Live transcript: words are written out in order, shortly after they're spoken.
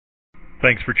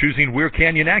Thanks for choosing Weir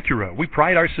Canyon Acura. We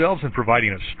pride ourselves in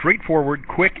providing a straightforward,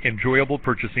 quick, enjoyable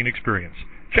purchasing experience.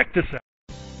 Check this out.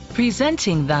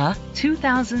 Presenting the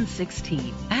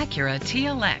 2016 Acura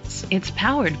TLX. It's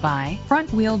powered by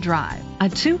front-wheel drive, a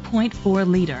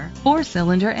 2.4-liter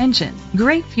four-cylinder engine.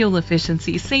 Great fuel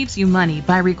efficiency saves you money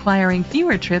by requiring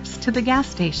fewer trips to the gas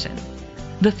station.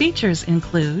 The features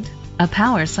include a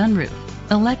power sunroof,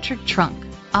 electric trunk,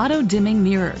 auto-dimming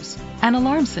mirrors, an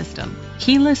alarm system,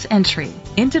 keyless entry,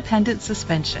 independent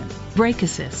suspension, brake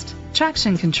assist,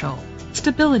 traction control,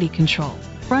 stability control,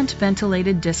 front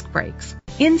ventilated disc brakes.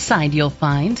 Inside you'll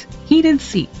find heated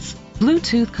seats,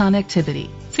 Bluetooth connectivity,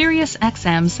 Sirius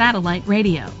XM satellite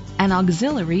radio, an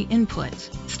auxiliary input,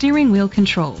 steering wheel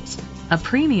controls, a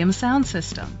premium sound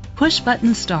system,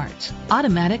 push-button start,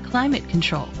 automatic climate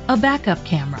control, a backup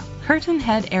camera, curtain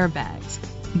head airbags.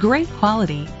 Great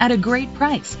quality at a great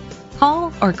price.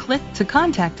 Call or click to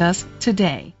contact us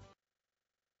today.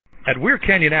 At Weir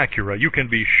Canyon Acura, you can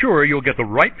be sure you'll get the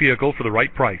right vehicle for the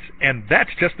right price, and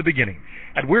that's just the beginning.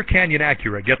 At Weir Canyon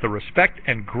Acura, get the respect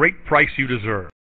and great price you deserve.